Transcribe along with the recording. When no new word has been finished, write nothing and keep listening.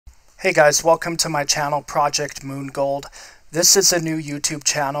Hey guys, welcome to my channel, Project Moon Gold. This is a new YouTube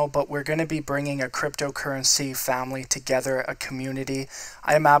channel, but we're going to be bringing a cryptocurrency family together, a community.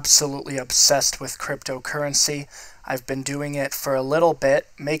 I am absolutely obsessed with cryptocurrency. I've been doing it for a little bit,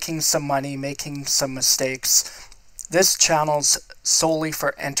 making some money, making some mistakes. This channel's solely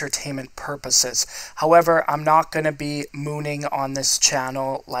for entertainment purposes. However, I'm not going to be mooning on this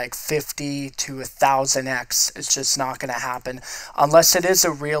channel like 50 to 1000x. It's just not going to happen. Unless it is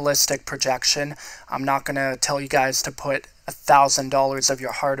a realistic projection, I'm not going to tell you guys to put $1,000 of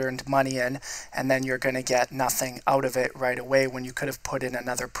your hard-earned money in and then you're going to get nothing out of it right away when you could have put in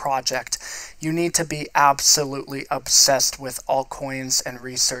another project. You need to be absolutely obsessed with altcoins and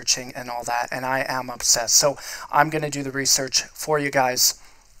researching and all that, and I am obsessed. So I'm going to do the research for you guys.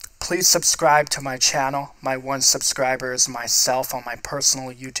 Please subscribe to my channel. My one subscriber is myself on my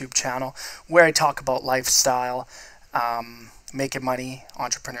personal YouTube channel where I talk about lifestyle, making money,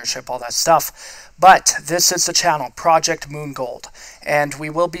 entrepreneurship, all that stuff. But this is the channel, Project Moon Gold, and we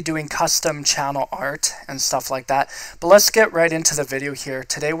will be doing custom channel art and stuff like that. But let's get right into the video here.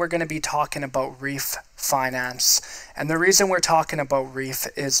 Today we're going to be talking about Reef Finance, and the reason we're talking about Reef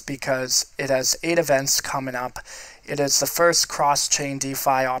is because it has 8 events coming up. It is the first cross-chain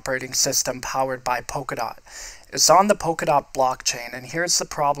DeFi operating system powered by Polkadot. It's on the Polkadot blockchain, and here's the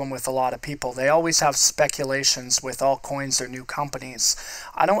problem with a lot of people. They always have speculations with altcoins or new companies.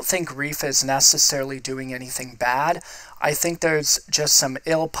 I don't think Reef is necessarily doing anything bad. I think there's just some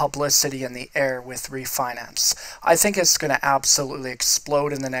ill publicity in the air with Reef Finance. I think it's going to absolutely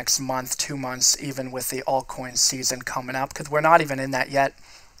explode in the next month, 2 months, even with the altcoin season coming up, because we're not even in that yet.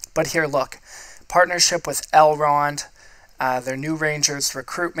 But here, look. Partnership with Elrond, their new Rangers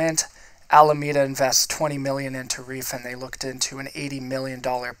recruitment. Alameda invests $20 million into Reef, and they looked into an $80 million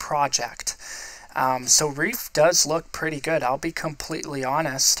project. So Reef does look pretty good. I'll be completely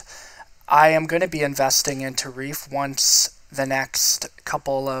honest. I am going to be investing into Reef once the next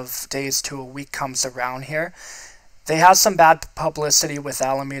couple of days to a week comes around here. They have some bad publicity with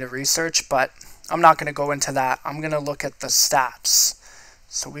Alameda Research, but I'm not going to go into that. I'm going to look at the stats.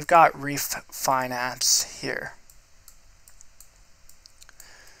 So we've got Reef Finance here.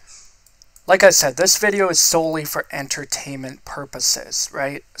 Like I said, this video is solely for entertainment purposes,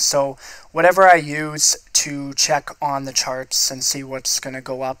 right? So whatever I use to check on the charts and see what's going to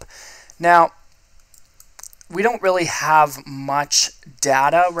go up. Now, we don't really have much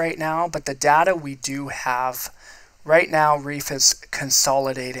data right now, but the data we do have right now, Reef is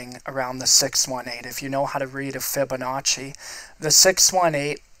consolidating around the 618. If you know how to read a Fibonacci, the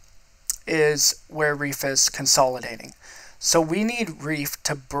 618 is where Reef is consolidating. So we need Reef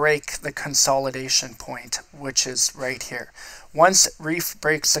to break the consolidation point, which is right here. Once Reef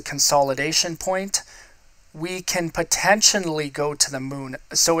breaks the consolidation point, we can potentially go to the moon.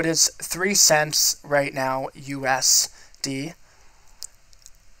 So it is 3 cents right now, USD.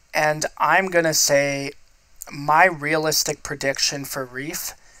 And I'm going to say my realistic prediction for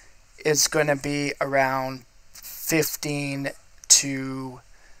Reef is going to be around 15 to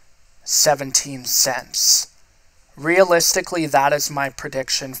 17 cents. Realistically, that is my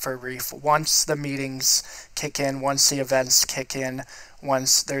prediction for Reef. Once the meetings kick in, once the events kick in,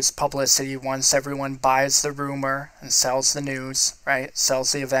 once there's publicity, once everyone buys the rumor and sells the news, right,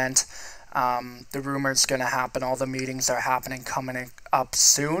 sells the event, the rumor is going to happen. All the meetings are happening, coming up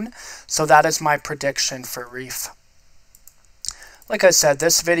soon. So that is my prediction for Reef. Like I said,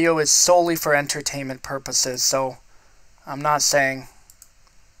 this video is solely for entertainment purposes, so I'm not saying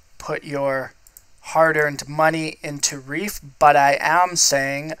put your hard-earned money into Reef, but I am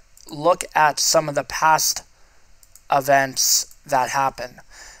saying look at some of the past events that happen.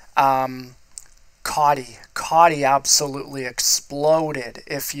 Coddy absolutely exploded.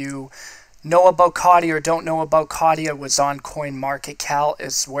 If you know about Coddy or don't know about Coddy, it was on CoinMarketCap.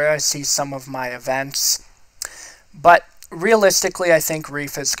 Is where I see some of my events. But realistically, I think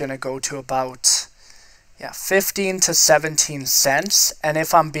Reef is going to go to about 15 to 17 cents, and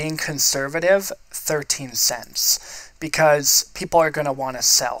if I'm being conservative, 13 cents, because people are going to want to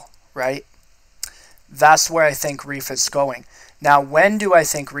sell, right? That's where I think Reef is going. Now, when do I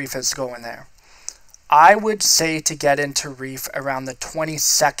think Reef is going there? I would say to get into Reef around the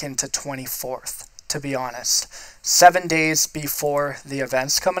 22nd to 24th, to be honest. 7 days before the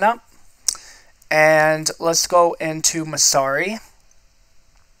event's coming up. And let's go into Masari.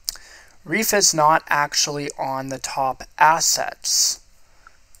 Reef is not actually on the top assets.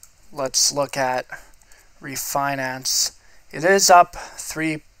 Let's look at Reef Finance. It is up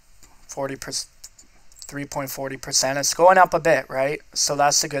 3.40%. It's going up a bit, right? So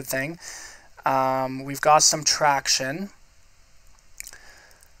that's a good thing. We've got some traction.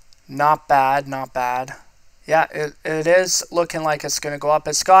 Not bad, not bad. Yeah, it is looking like it's going to go up.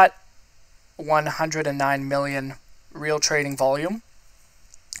 It's got 109 million real trading volume.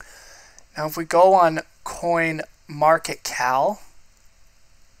 Now if we go on Coin Market Cal,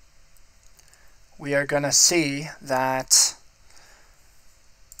 we are going to see that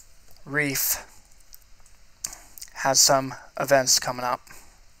Reef has some events coming up.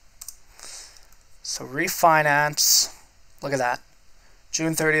 So Reef Finance, look at that.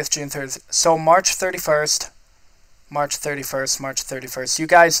 June 30th, June 30th. So March 31st, March 31st, March 31st. You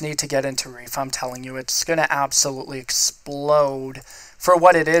guys need to get into Reef. I'm telling you, it's going to absolutely explode for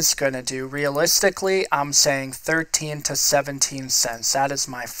what it is going to do. Realistically, I'm saying 13 to 17 cents. That is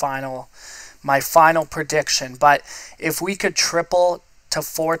my final prediction. But if we could triple to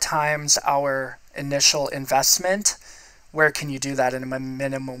 4 times our initial investment, where can you do that in a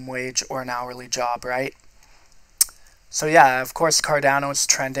minimum wage or an hourly job, right? So yeah, of course Cardano is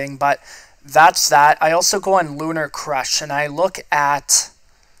trending, but that's that. I also go on Lunar Crush and I look at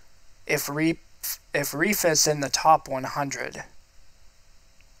if Reef is in the top 100.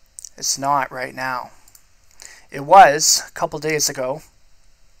 It's not right now. It was a couple days ago,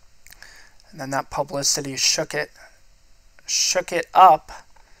 and then that publicity shook it up,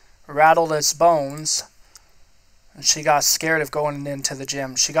 rattled its bones, and she got scared of going into the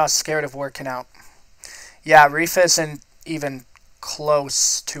gym. She got scared of working out. Yeah, Reef isn't even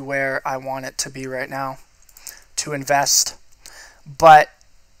close to where I want it to be right now to invest. But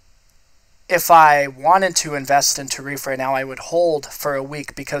if I wanted to invest into Reef right now, I would hold for a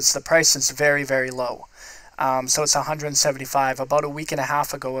week because the price is very, very low. So it's 175. About a week and a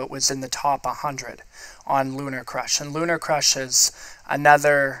half ago, it was in the top 100 on Lunar Crush. And Lunar Crush is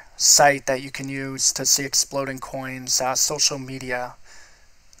another site that you can use to see exploding coins, social media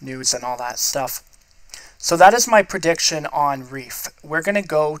news, and all that stuff. So that is my prediction on Reef. We're going to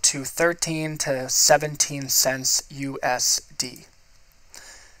go to 13 to 17 cents USD.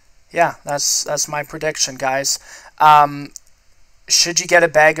 Yeah, that's my prediction, guys. Should you get a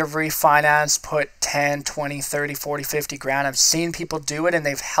bag of Reef Finance, put 10, 20, 30, 40, 50 grand? I've seen people do it and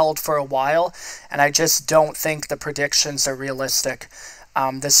they've held for a while, and I just don't think the predictions are realistic.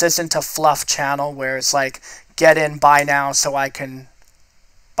 This isn't a fluff channel where it's like, get in, buy now so I can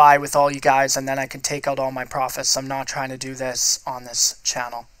buy with all you guys and then I can take out all my profits. I'm not trying to do this on this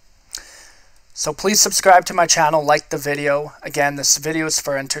channel. So please subscribe to my channel, like the video. Again, this video is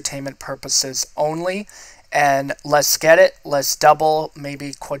for entertainment purposes only. And let's get it. Let's double,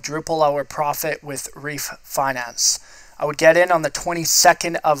 maybe quadruple our profit with Reef Finance. I would get in on the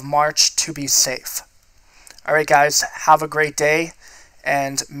 22nd of March to be safe. All right, guys, have a great day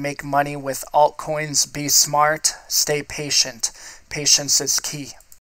and make money with altcoins. Be smart. Stay patient. Patience is key.